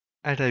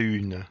À la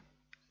une,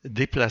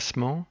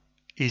 déplacement,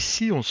 et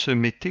si on se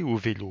mettait au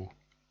vélo?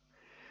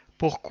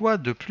 Pourquoi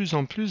de plus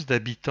en plus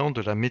d'habitants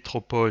de la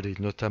métropole et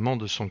notamment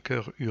de son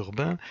cœur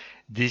urbain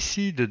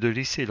décident de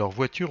laisser leur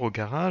voiture au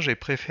garage et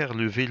préfèrent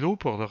le vélo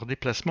pour leur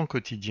déplacement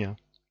quotidien?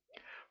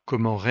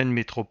 Comment Rennes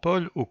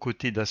Métropole, aux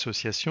côtés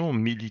d'associations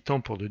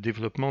militant pour le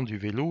développement du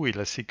vélo et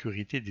la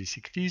sécurité des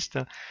cyclistes,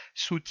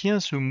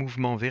 soutient ce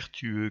mouvement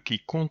vertueux qui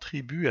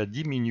contribue à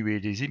diminuer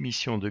les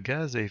émissions de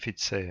gaz à effet de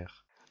serre?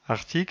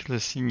 Article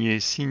signé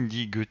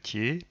Cindy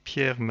Gauthier,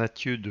 Pierre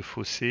Mathieu de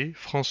Fossé,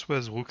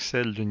 Françoise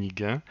Rouxel de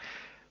Niguin,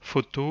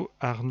 photo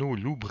Arnaud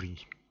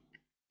Loubry.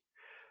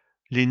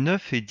 Les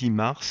 9 et 10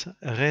 mars,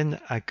 Rennes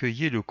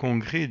accueillait le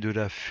congrès de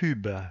la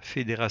FUB,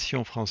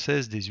 Fédération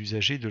française des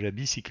usagers de la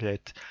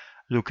bicyclette,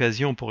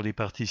 l'occasion pour les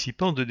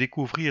participants de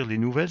découvrir les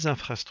nouvelles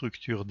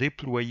infrastructures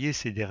déployées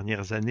ces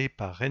dernières années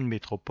par Rennes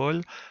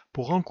Métropole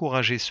pour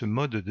encourager ce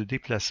mode de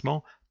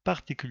déplacement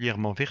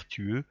particulièrement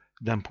vertueux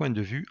d'un point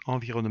de vue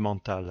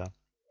environnemental.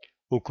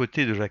 Aux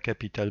côtés de la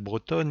capitale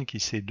bretonne qui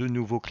s'est de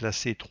nouveau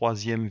classée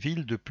troisième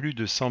ville de plus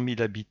de 100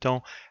 000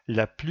 habitants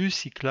la plus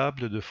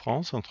cyclable de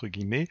France, entre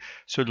guillemets,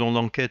 selon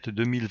l'enquête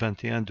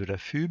 2021 de la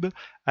FUB,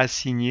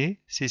 Assigné,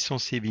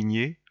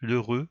 Cesson-Sévigné,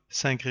 L'Heureux,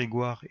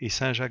 Saint-Grégoire et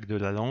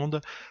Saint-Jacques-de-la-Lande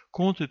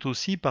comptent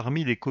aussi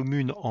parmi les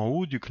communes en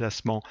haut du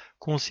classement,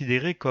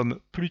 considérées comme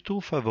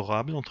plutôt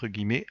favorables, entre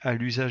guillemets, à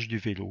l'usage du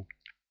vélo.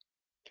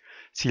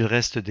 S'il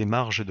reste des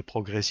marges de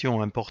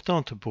progression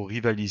importantes pour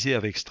rivaliser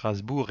avec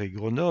Strasbourg et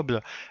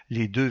Grenoble,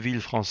 les deux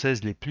villes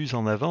françaises les plus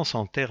en avance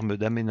en termes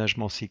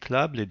d'aménagement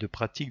cyclable et de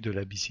pratique de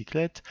la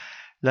bicyclette,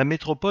 la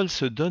métropole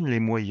se donne les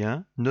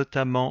moyens,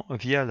 notamment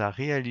via la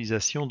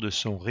réalisation de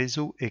son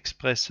réseau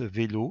express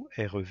vélo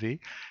REV,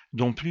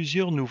 dont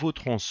plusieurs nouveaux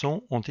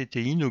tronçons ont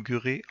été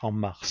inaugurés en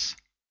mars.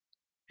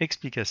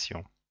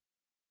 Explication.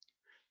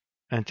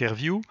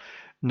 Interview.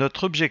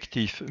 Notre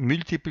objectif,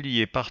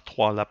 multiplier par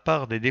 3 la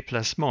part des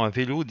déplacements à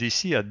vélo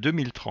d'ici à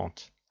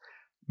 2030.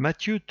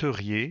 Mathieu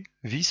Teurier,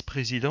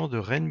 vice-président de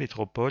Rennes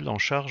Métropole en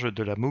charge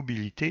de la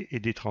mobilité et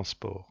des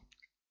transports.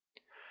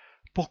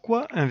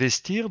 Pourquoi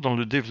investir dans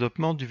le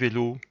développement du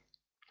vélo?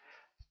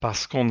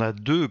 Parce qu'on a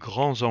deux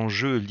grands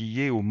enjeux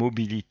liés aux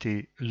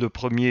mobilités. Le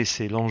premier,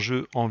 c'est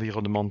l'enjeu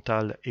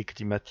environnemental et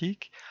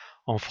climatique.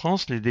 En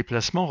France, les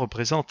déplacements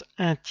représentent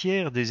un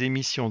tiers des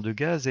émissions de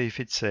gaz à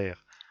effet de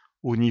serre.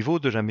 Au niveau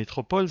de la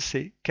métropole,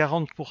 c'est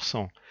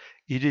 40%.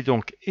 Il est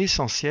donc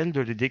essentiel de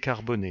les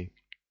décarboner.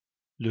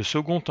 Le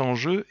second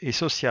enjeu est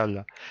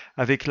social.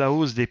 Avec la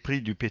hausse des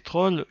prix du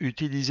pétrole,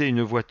 utiliser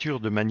une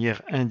voiture de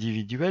manière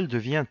individuelle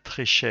devient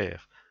très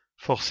cher.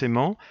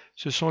 Forcément,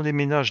 ce sont les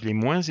ménages les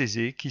moins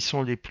aisés qui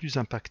sont les plus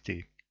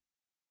impactés.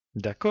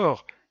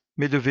 D'accord,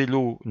 mais le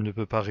vélo ne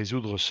peut pas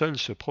résoudre seul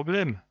ce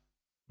problème.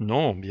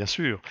 Non, bien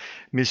sûr,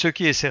 mais ce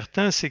qui est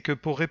certain, c'est que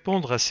pour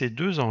répondre à ces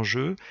deux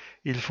enjeux,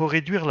 il faut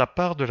réduire la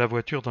part de la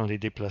voiture dans les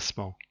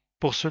déplacements.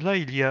 Pour cela,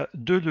 il y a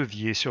deux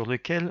leviers sur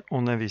lesquels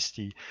on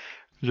investit.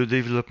 Le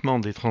développement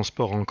des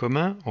transports en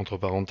commun, entre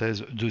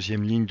parenthèses,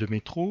 deuxième ligne de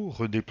métro,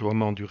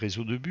 redéploiement du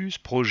réseau de bus,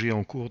 projet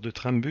en cours de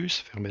trambus,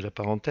 fermez la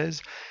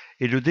parenthèse,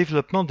 et le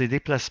développement des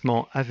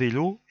déplacements à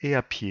vélo et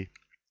à pied.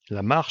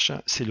 La marche,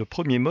 c'est le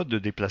premier mode de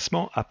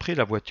déplacement après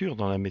la voiture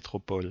dans la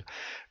métropole.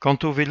 Quant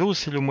au vélo,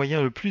 c'est le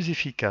moyen le plus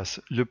efficace,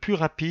 le plus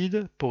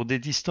rapide pour des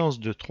distances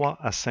de 3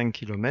 à 5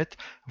 km,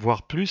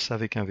 voire plus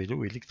avec un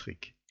vélo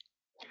électrique.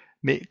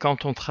 Mais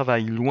quand on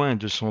travaille loin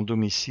de son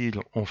domicile,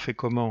 on fait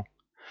comment?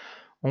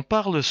 On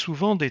parle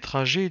souvent des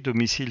trajets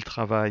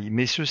domicile-travail,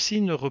 mais ceux-ci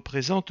ne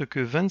représentent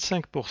que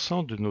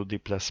 25% de nos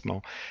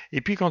déplacements.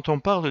 Et puis quand on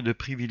parle de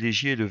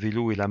privilégier le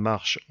vélo et la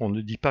marche, on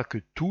ne dit pas que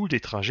tous les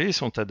trajets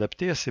sont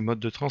adaptés à ces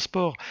modes de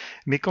transport.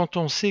 Mais quand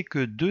on sait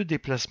que 2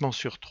 déplacements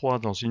sur 3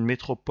 dans une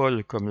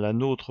métropole comme la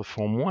nôtre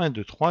font moins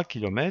de 3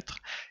 km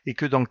et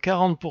que dans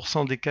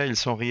 40% des cas ils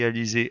sont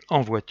réalisés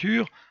en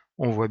voiture,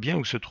 on voit bien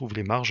où se trouvent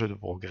les marges de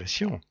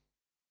progression.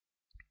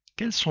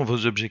 Quels sont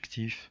vos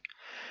objectifs ?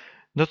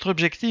 Notre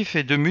objectif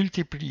est de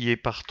multiplier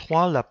par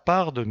 3 la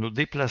part de nos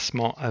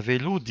déplacements à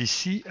vélo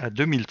d'ici à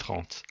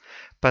 2030,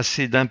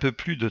 passer d'un peu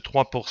plus de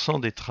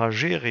 3% des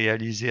trajets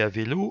réalisés à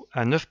vélo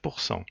à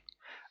 9%,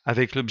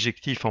 avec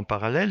l'objectif en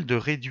parallèle de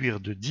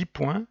réduire de 10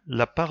 points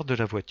la part de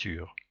la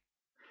voiture.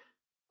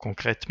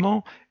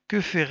 Concrètement,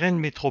 que fait Rennes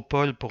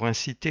Métropole pour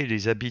inciter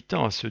les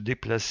habitants à se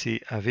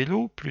déplacer à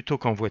vélo plutôt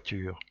qu'en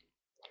voiture ?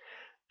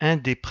 Un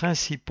des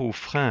principaux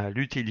freins à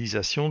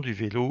l'utilisation du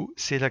vélo,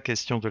 c'est la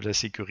question de la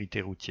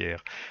sécurité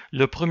routière.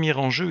 Le premier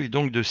enjeu est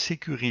donc de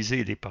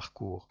sécuriser les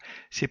parcours.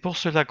 C'est pour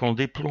cela qu'on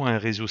déploie un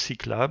réseau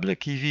cyclable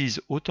qui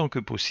vise autant que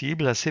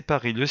possible à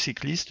séparer le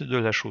cycliste de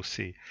la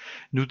chaussée.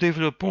 Nous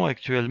développons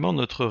actuellement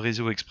notre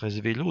réseau express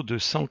vélo de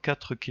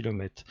 104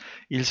 km.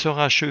 Il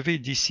sera achevé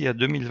d'ici à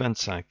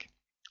 2025.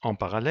 En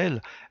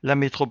parallèle, la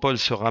métropole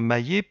sera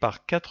maillée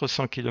par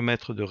 400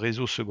 km de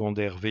réseau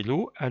secondaire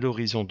vélo à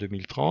l'horizon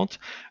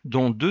 2030,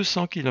 dont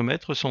 200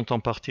 km sont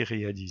en partie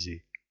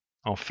réalisés.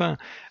 Enfin,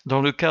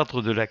 dans le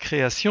cadre de la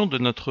création de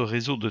notre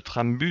réseau de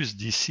trambus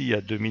d'ici à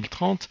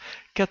 2030,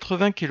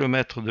 80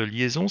 km de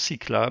liaisons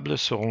cyclables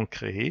seront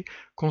créés,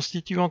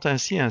 constituant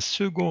ainsi un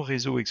second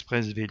réseau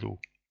express vélo.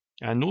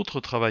 Un autre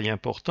travail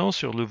important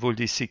sur le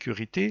volet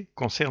sécurité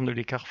concerne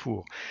les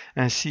carrefours.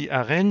 Ainsi,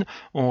 à Rennes,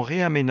 on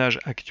réaménage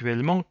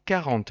actuellement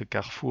 40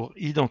 carrefours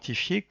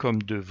identifiés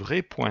comme de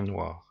vrais points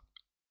noirs.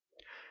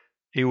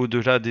 Et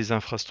au-delà des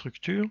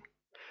infrastructures,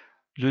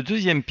 le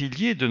deuxième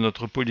pilier de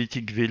notre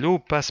politique vélo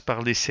passe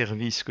par les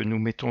services que nous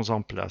mettons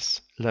en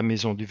place. La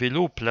Maison du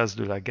Vélo, place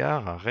de la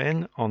Gare à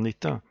Rennes, en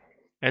est un.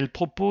 Elle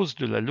propose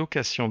de la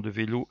location de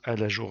vélos à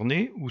la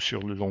journée ou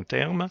sur le long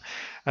terme,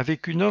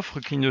 avec une offre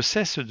qui ne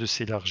cesse de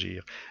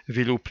s'élargir.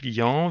 Vélo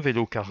pliant,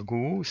 vélo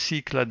cargo,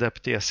 cycles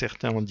adaptés à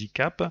certains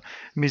handicaps,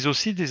 mais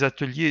aussi des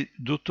ateliers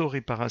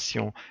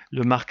d'autoréparation,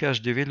 le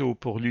marquage des vélos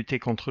pour lutter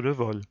contre le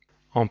vol.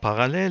 En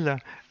parallèle,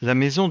 la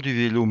Maison du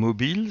Vélo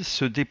mobile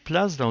se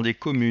déplace dans les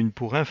communes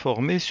pour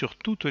informer sur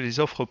toutes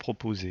les offres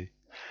proposées.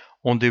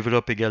 On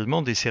développe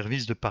également des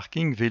services de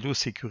parking vélo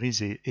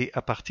sécurisés et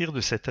à partir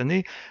de cette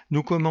année,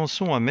 nous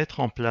commençons à mettre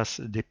en place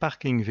des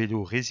parkings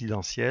vélo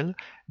résidentiels,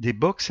 des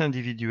box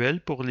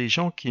individuelles pour les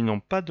gens qui n'ont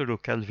pas de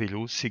local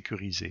vélo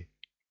sécurisé.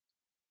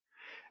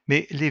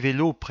 Mais les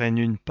vélos prennent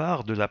une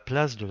part de la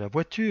place de la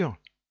voiture.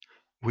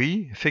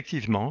 Oui,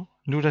 effectivement,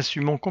 nous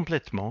l'assumons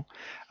complètement.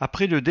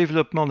 Après le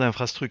développement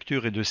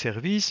d'infrastructures et de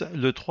services,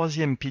 le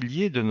troisième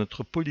pilier de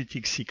notre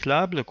politique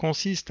cyclable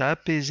consiste à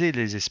apaiser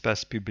les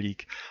espaces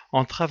publics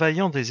en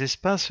travaillant des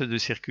espaces de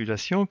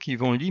circulation qui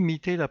vont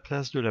limiter la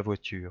place de la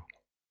voiture.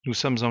 Nous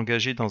sommes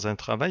engagés dans un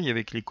travail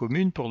avec les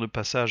communes pour le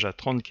passage à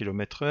 30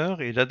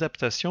 km/h et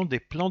l'adaptation des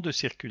plans de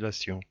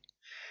circulation.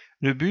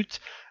 Le but,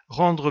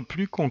 rendre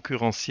plus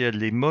concurrentiels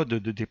les modes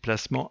de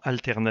déplacement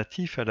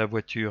alternatifs à la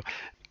voiture,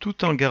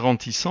 tout en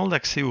garantissant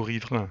l'accès aux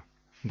riverains.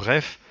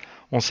 Bref,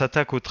 on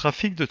s'attaque au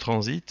trafic de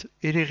transit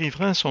et les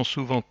riverains sont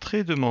souvent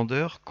très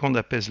demandeurs qu'on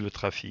apaise le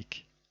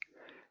trafic.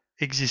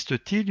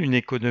 Existe-t-il une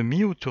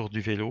économie autour du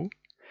vélo ?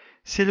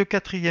 C'est le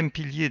quatrième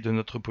pilier de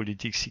notre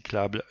politique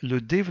cyclable, le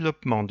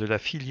développement de la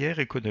filière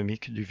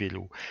économique du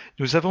vélo.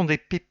 Nous avons des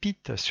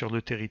pépites sur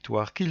le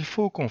territoire qu'il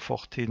faut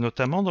conforter,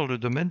 notamment dans le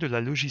domaine de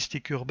la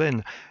logistique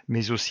urbaine,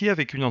 mais aussi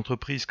avec une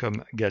entreprise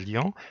comme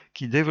Gallian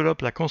qui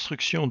développe la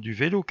construction du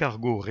vélo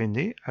cargo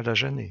rennais à la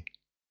Jeannet.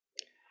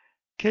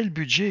 Quel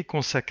budget est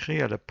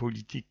consacré à la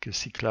politique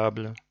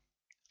cyclable ?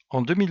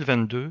 En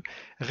 2022,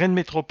 Rennes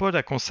Métropole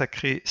a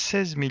consacré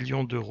 16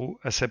 millions d'euros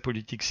à sa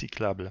politique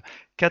cyclable,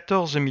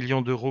 14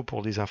 millions d'euros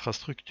pour les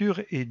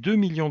infrastructures et 2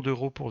 millions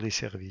d'euros pour les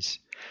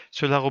services.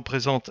 Cela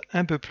représente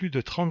un peu plus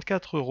de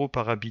 34 euros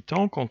par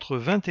habitant contre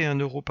 21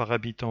 euros par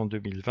habitant en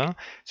 2020,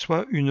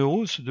 soit une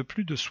hausse de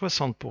plus de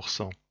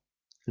 60%.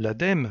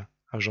 L'ADEME,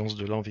 Agence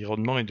de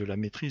l'environnement et de la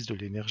maîtrise de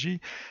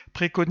l'énergie,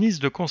 préconise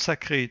de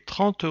consacrer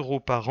 30 euros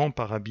par an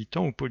par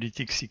habitant aux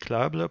politiques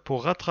cyclables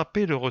pour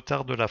rattraper le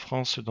retard de la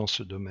France dans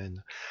ce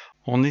domaine.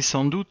 On est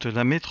sans doute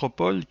la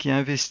métropole qui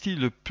investit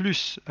le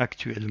plus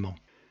actuellement.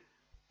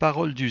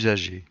 Parole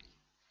d'usager.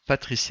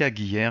 Patricia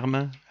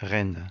Guillerme,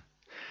 Rennes.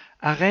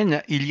 À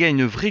Rennes, il y a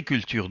une vraie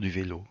culture du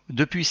vélo.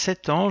 Depuis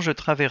 7 ans, je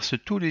traverse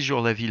tous les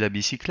jours la ville à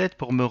bicyclette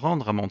pour me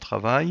rendre à mon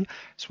travail,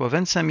 soit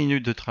 25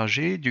 minutes de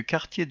trajet du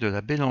quartier de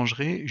la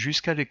Bélangerie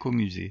jusqu'à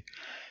l'écomusée.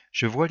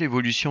 Je vois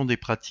l'évolution des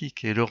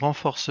pratiques et le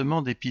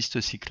renforcement des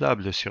pistes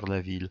cyclables sur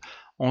la ville.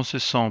 On se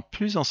sent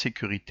plus en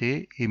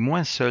sécurité et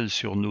moins seul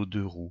sur nos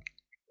 2 roues.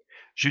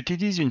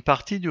 J'utilise une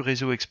partie du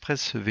réseau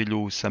express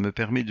vélo, ça me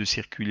permet de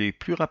circuler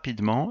plus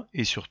rapidement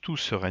et surtout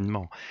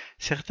sereinement.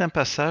 Certains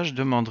passages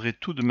demanderaient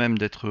tout de même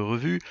d'être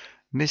revus,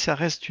 mais ça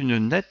reste une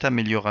nette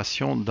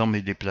amélioration dans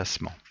mes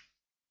déplacements.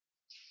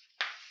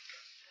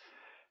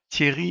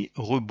 Thierry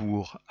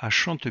Rebourg, à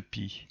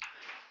Chantepie.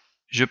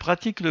 Je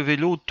pratique le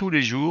vélo tous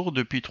les jours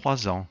depuis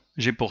 3 ans.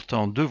 J'ai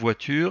pourtant 2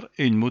 voitures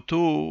et une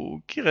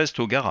moto qui reste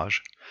au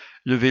garage.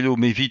 Le vélo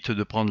m'évite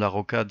de prendre la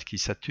rocade qui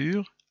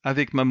sature.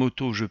 Avec ma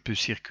moto, je peux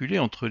circuler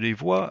entre les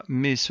voies,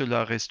 mais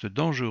cela reste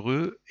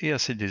dangereux et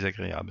assez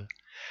désagréable.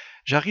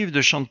 J'arrive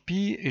de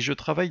Chantepie et je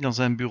travaille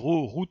dans un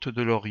bureau route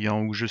de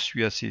l'Orient où je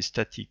suis assez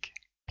statique.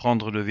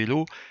 Prendre le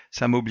vélo,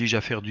 ça m'oblige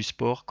à faire du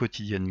sport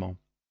quotidiennement.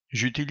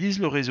 J'utilise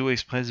le réseau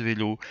express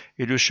vélo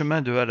et le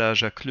chemin de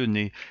halage à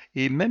Clenay,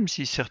 et même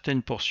si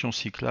certaines portions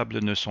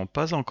cyclables ne sont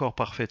pas encore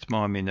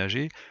parfaitement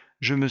aménagées,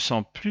 je me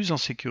sens plus en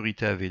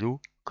sécurité à vélo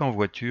qu'en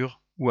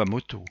voiture ou à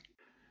moto.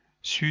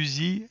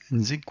 Suzy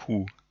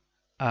Nzekou,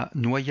 à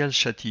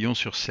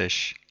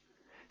Noyal-Châtillon-sur-Seiche.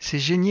 C'est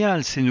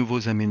génial ces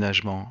nouveaux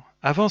aménagements.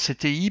 Avant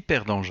c'était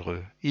hyper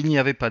dangereux. Il n'y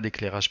avait pas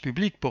d'éclairage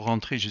public pour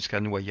rentrer jusqu'à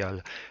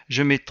Noyal.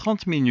 Je mets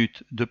 30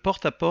 minutes de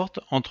porte à porte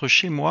entre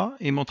chez moi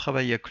et mon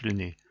travail à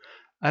Clenay.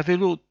 À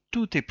vélo,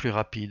 tout est plus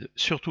rapide,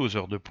 surtout aux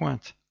heures de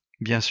pointe.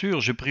 Bien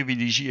sûr, je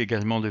privilégie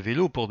également le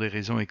vélo pour des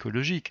raisons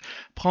écologiques.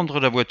 Prendre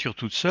la voiture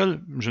toute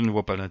seule, je ne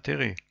vois pas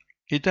l'intérêt.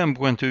 Et d'un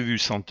point de vue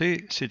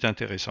santé, c'est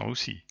intéressant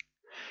aussi.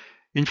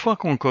 Une fois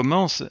qu'on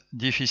commence,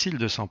 difficile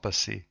de s'en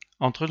passer.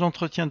 Entre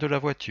l'entretien de la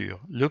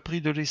voiture, le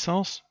prix de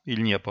l'essence,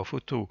 il n'y a pas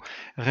photo.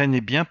 Rennes est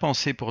bien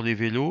pensé pour les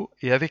vélos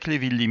et avec les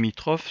villes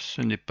limitrophes,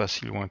 ce n'est pas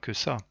si loin que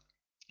ça.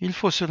 Il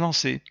faut se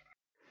lancer.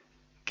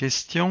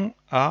 Question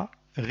à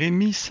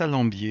Rémi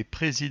Salambier,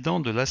 président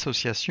de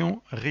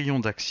l'association Rayon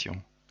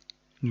d'Action.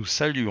 Nous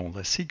saluons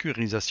la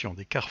sécurisation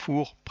des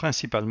carrefours,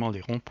 principalement les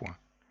ronds-points.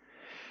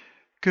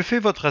 Que fait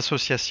votre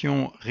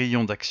association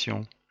Rayon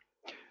d'Action ?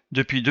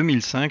 Depuis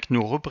 2005,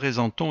 nous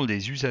représentons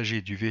les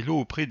usagers du vélo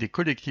auprès des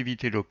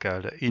collectivités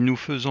locales et nous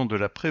faisons de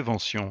la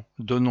prévention,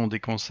 donnons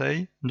des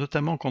conseils,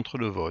 notamment contre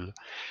le vol.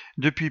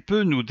 Depuis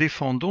peu, nous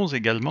défendons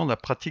également la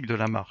pratique de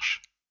la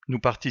marche. Nous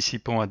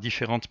participons à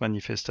différentes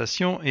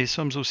manifestations et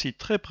sommes aussi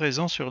très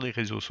présents sur les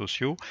réseaux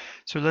sociaux.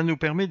 Cela nous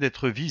permet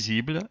d'être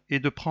visibles et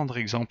de prendre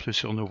exemple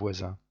sur nos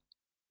voisins.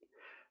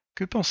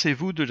 Que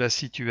pensez-vous de la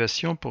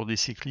situation pour les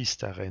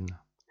cyclistes à Rennes ?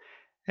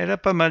 Elle a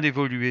pas mal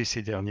évolué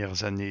ces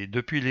dernières années,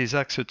 depuis les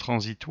axes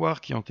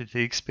transitoires qui ont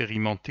été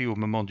expérimentés au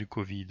moment du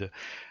Covid.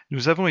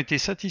 Nous avons été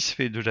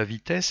satisfaits de la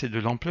vitesse et de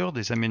l'ampleur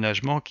des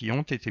aménagements qui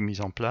ont été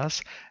mis en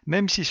place,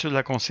 même si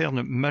cela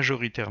concerne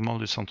majoritairement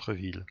le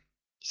centre-ville.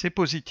 C'est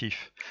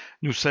positif.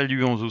 Nous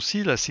saluons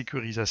aussi la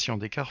sécurisation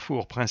des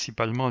carrefours,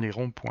 principalement les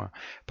ronds-points.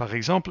 Par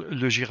exemple,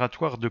 le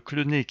giratoire de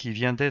Clenay qui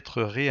vient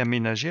d'être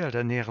réaménagé à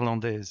la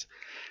néerlandaise.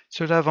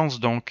 Cela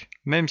avance donc,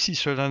 même si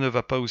cela ne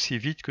va pas aussi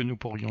vite que nous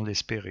pourrions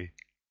l'espérer.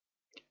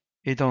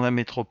 Et dans la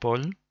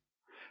métropole ?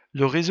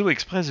 Le réseau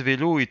express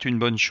vélo est une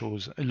bonne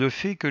chose. Le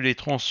fait que les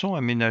tronçons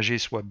aménagés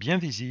soient bien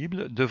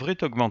visibles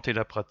devrait augmenter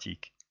la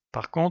pratique.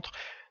 Par contre,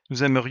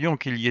 nous aimerions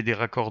qu'il y ait des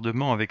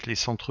raccordements avec les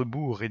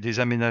centres-bourgs et des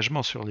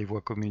aménagements sur les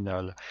voies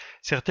communales.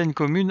 Certaines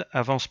communes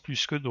avancent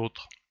plus que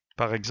d'autres.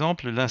 Par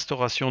exemple,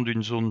 l'instauration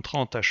d'une zone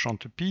 30 à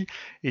Chantepie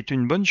est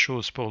une bonne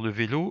chose pour le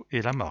vélo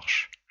et la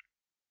marche.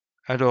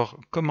 Alors,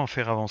 comment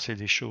faire avancer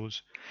les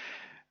choses ?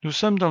 Nous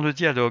sommes dans le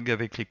dialogue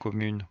avec les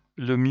communes.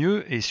 Le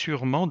mieux est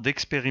sûrement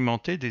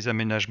d'expérimenter des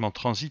aménagements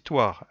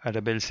transitoires à la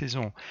belle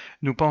saison.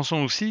 Nous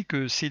pensons aussi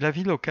que si la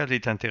vie locale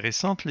est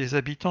intéressante, les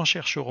habitants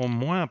chercheront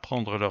moins à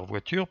prendre leur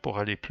voiture pour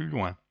aller plus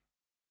loin.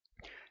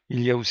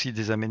 Il y a aussi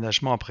des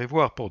aménagements à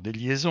prévoir pour des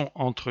liaisons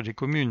entre les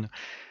communes,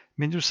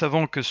 mais nous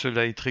savons que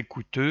cela est très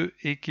coûteux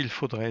et qu'il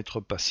faudra être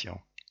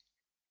patient.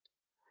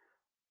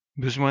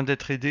 Besoin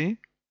d'être aidé ?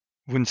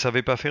 Vous ne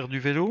savez pas faire du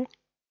vélo ?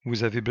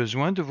 Vous avez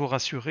besoin de vous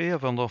rassurer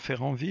avant d'en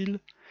faire en ville ?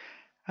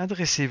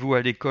 Adressez-vous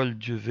à l'école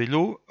du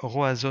vélo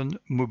Roazhon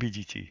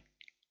Mobility.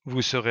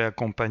 Vous serez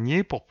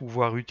accompagné pour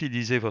pouvoir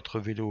utiliser votre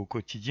vélo au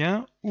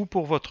quotidien ou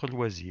pour votre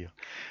loisir.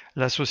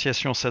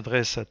 L'association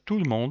s'adresse à tout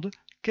le monde,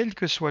 quels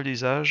que soient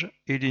les âges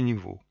et les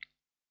niveaux.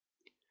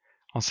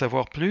 En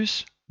savoir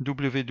plus,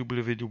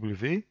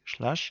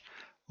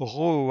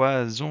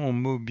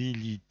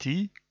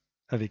 www.roazhonmobility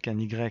avec un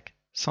y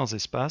sans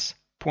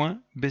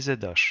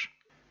espace.bzh.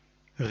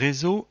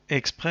 Réseau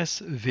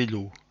express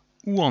vélo.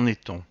 Où en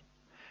est-on ?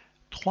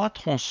 3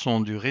 tronçons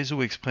du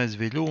réseau express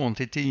vélo ont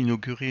été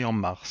inaugurés en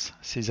mars.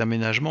 Ces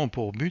aménagements ont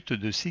pour but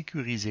de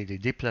sécuriser les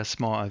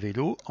déplacements à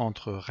vélo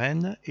entre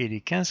Rennes et les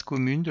 15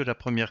 communes de la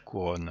première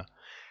couronne.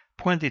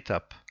 Point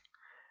d'étape.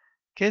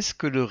 Qu'est-ce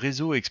que le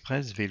réseau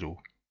express vélo ?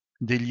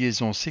 Des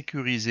liaisons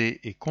sécurisées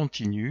et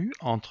continues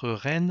entre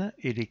Rennes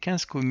et les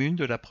 15 communes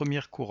de la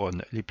première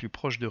couronne, les plus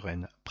proches de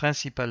Rennes,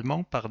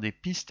 principalement par des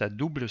pistes à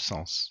double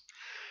sens.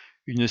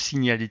 Une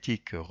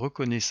signalétique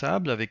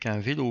reconnaissable avec un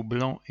vélo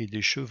blanc et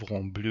des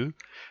chevrons bleus.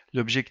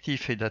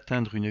 L'objectif est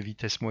d'atteindre une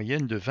vitesse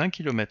moyenne de 20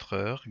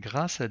 km/h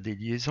grâce à des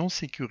liaisons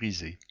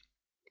sécurisées.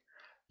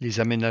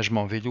 Les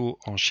aménagements vélos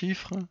en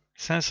chiffres,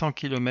 500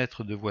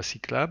 km de voies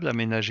cyclables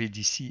aménagées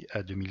d'ici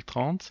à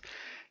 2030,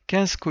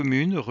 15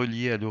 communes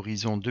reliées à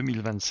l'horizon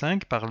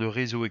 2025 par le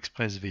réseau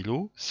express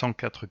vélo,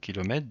 104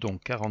 km dont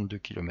 42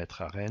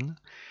 km à Rennes,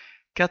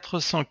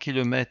 400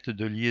 km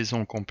de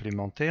liaisons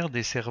complémentaires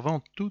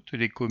desservant toutes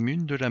les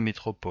communes de la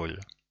métropole.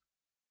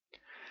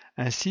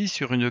 Ainsi,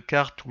 sur une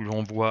carte où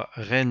l'on voit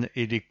Rennes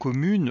et les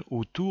communes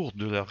autour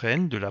de la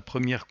Rennes de la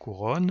première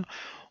couronne,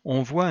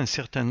 on voit un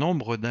certain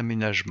nombre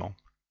d'aménagements.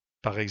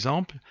 Par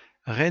exemple,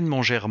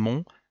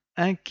 Rennes-Montgermont,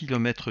 1,8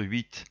 km.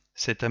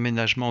 Cet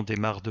aménagement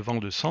démarre devant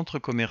le centre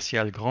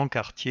commercial Grand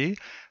Quartier,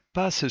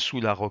 passe sous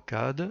la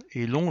rocade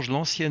et longe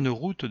l'ancienne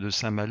route de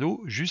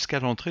Saint-Malo jusqu'à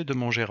l'entrée de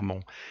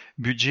Montgermont.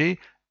 Budget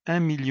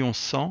 1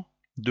 100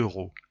 000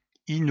 €.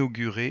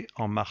 Inauguré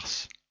en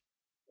mars.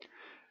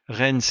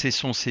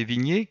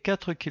 Rennes-Cesson-Sévigné,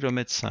 4,5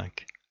 km.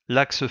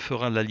 L'axe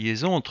fera la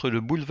liaison entre le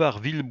boulevard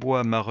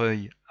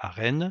Villebois-Mareuil à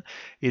Rennes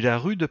et la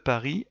rue de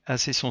Paris à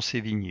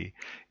Cesson-Sévigné.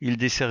 Il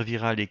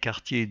desservira les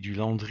quartiers du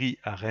Landry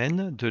à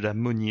Rennes, de la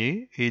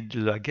Monnier et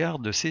de la gare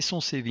de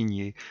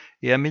Cesson-Sévigné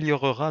et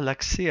améliorera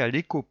l'accès à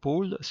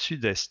l'écopôle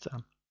sud-est.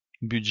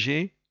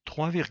 Budget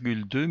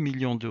 3,2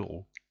 millions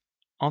 €.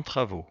 En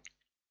travaux.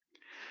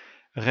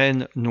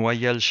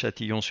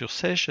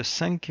 Rennes-Noyal-Châtillon-sur-Seiche,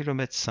 5,5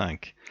 km.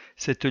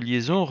 Cette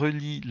liaison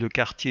relie le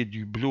quartier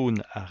du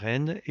Blône à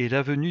Rennes et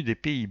l'avenue des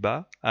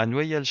Pays-Bas à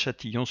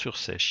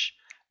Noyal-Châtillon-sur-Seiche.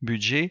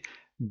 Budget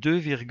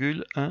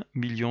 2,1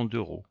 millions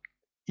 €.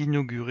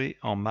 Inauguré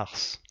en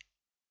mars.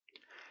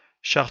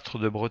 Chartres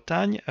de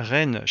Bretagne,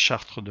 Rennes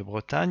Chartres de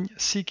Bretagne,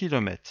 6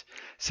 km.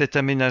 Cet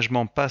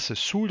aménagement passe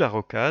sous la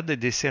rocade et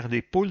dessert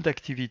les pôles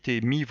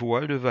d'activité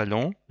Mi-Voie, le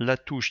Vallon, la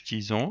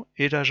Touche-Tison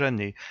et la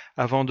Jeannet,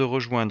 avant de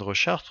rejoindre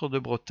Chartres de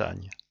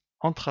Bretagne,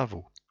 en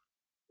travaux.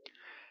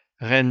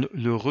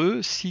 Rennes-Le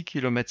Reux, 6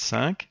 km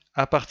 5.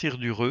 À partir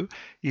du Reux,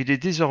 il est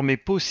désormais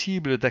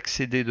possible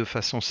d'accéder de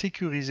façon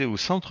sécurisée au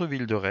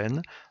centre-ville de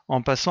Rennes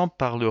en passant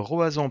par le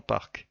Roazhon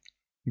Park.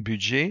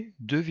 Budget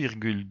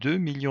 2,2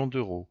 millions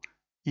d'euros.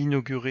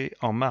 Inauguré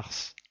en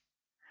mars.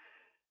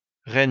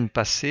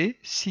 Rennes-Passé,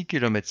 6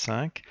 km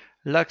 5.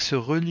 L'axe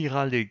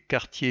reliera les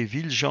quartiers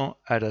Ville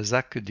à la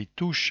ZAC des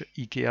Touches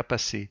Ikea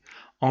Passé.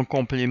 En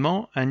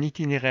complément, un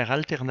itinéraire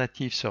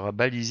alternatif sera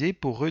balisé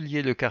pour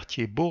relier le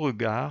quartier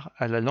Beauregard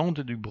à la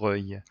lande du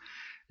Breuil.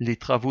 Les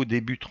travaux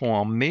débuteront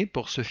en mai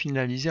pour se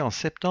finaliser en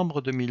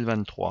septembre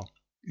 2023.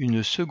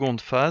 Une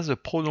seconde phase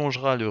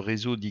prolongera le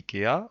réseau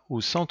d'IKEA au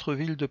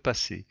centre-ville de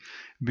Passé.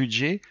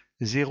 Budget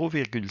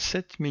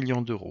 0,7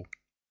 millions d'euros.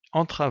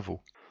 En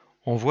travaux.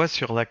 On voit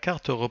sur la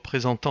carte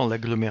représentant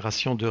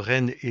l'agglomération de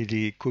Rennes et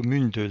les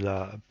communes de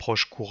la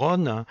proche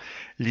couronne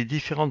les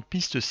différentes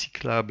pistes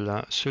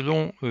cyclables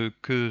selon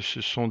que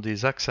ce sont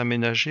des axes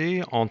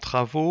aménagés en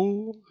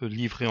travaux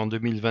livrés en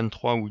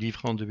 2023 ou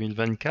livrés en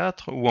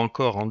 2024 ou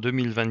encore en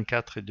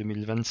 2024 et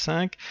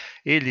 2025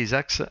 et les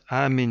axes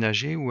à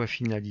aménager ou à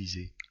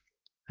finaliser.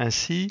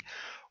 Ainsi,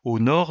 au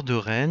nord de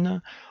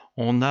Rennes,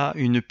 on a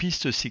une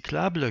piste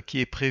cyclable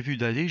qui est prévue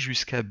d'aller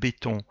jusqu'à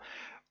Béton,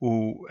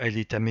 où elle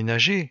est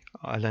aménagée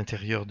à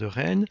l'intérieur de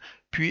Rennes,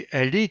 puis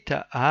elle est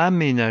à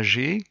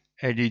aménager,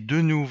 elle est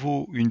de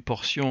nouveau, une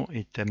portion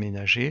est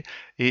aménagée,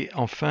 et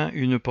enfin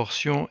une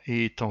portion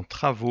est en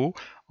travaux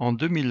en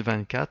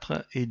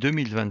 2024 et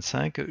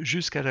 2025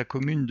 jusqu'à la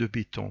commune de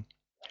Béton.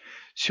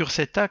 Sur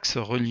cet axe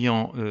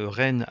reliant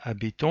Rennes à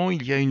Béton,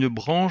 il y a une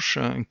branche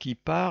qui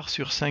part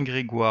sur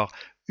Saint-Grégoire.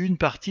 Une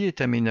partie est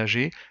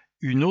aménagée,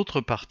 une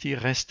autre partie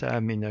reste à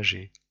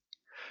aménager.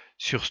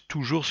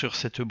 Toujours sur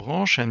cette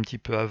branche, un petit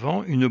peu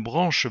avant, une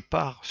branche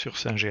part sur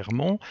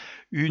Saint-Germont,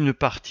 une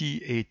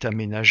partie est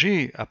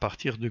aménagée à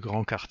partir de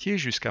Grand Quartier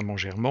jusqu'à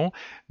Montgermont,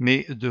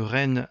 mais de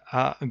Rennes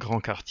à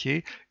Grand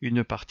Quartier,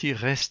 une partie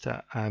reste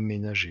à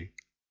aménager.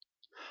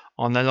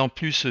 En allant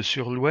plus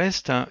sur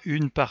l'ouest,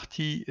 une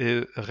partie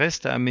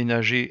reste à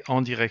aménager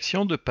en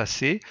direction de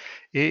Passé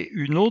et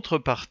une autre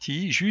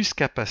partie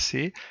jusqu'à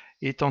Passé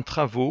est en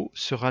travaux,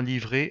 sera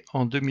livrée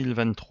en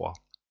 2023.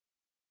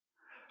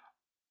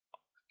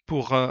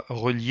 Pour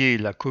relier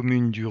la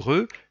commune du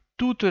Reux,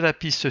 toute la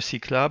piste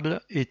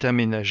cyclable est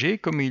aménagée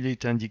comme il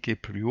est indiqué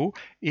plus haut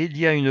et il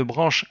y a une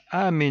branche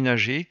à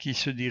aménager qui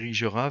se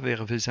dirigera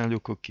vers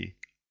Vezin-le-Coquet.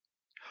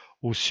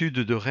 Au sud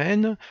de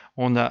Rennes,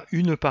 on a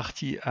une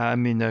partie à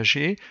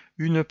aménager,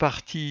 une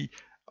partie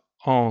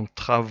en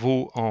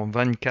travaux en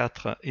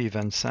 24 et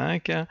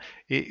 25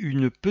 et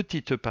une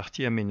petite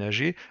partie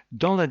aménagée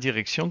dans la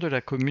direction de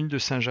la commune de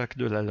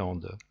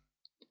Saint-Jacques-de-la-Lande.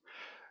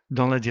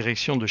 Dans la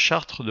direction de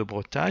Chartres de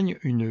Bretagne,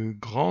 une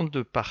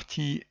grande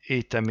partie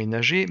est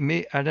aménagée,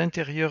 mais à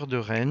l'intérieur de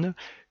Rennes,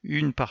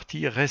 une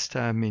partie reste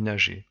à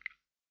aménager.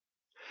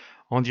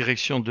 En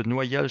direction de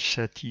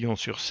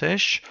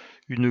Noyal-Châtillon-sur-Seiche,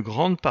 une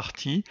grande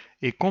partie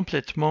est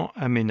complètement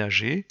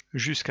aménagée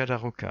jusqu'à la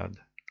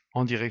rocade.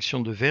 En direction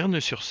de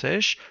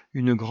Verne-sur-Seiche,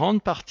 une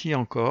grande partie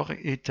encore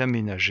est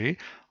aménagée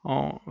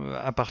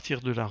à partir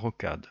de la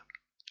rocade.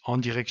 En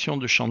direction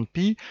de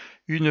Champy,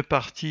 une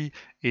partie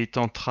est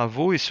en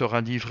travaux et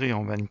sera livrée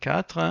en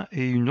 24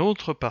 et une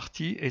autre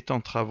partie est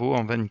en travaux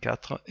en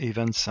 24 et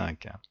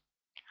 25.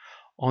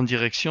 En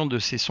direction de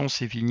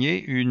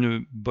Cesson-Sévigné,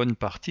 une bonne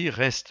partie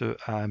reste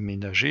à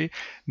aménager,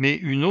 mais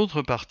une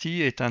autre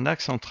partie est un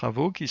axe en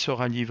travaux qui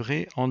sera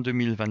livré en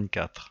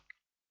 2024.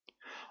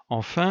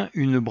 Enfin,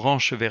 une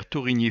branche vers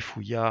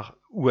Torigné-Fouillard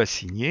ou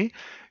Assigné,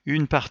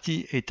 une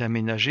partie est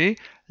aménagée,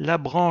 la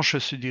branche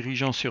se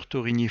dirigeant sur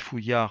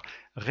Torigné-Fouillard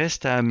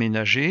reste à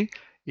aménager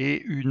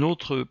et une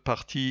autre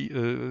partie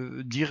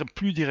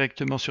plus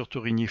directement sur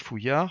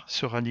Torigné-Fouillard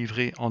sera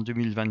livrée en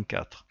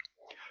 2024.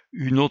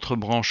 Une autre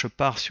branche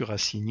part sur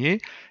Assigné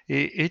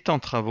et est en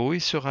travaux et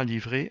sera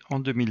livrée en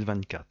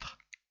 2024.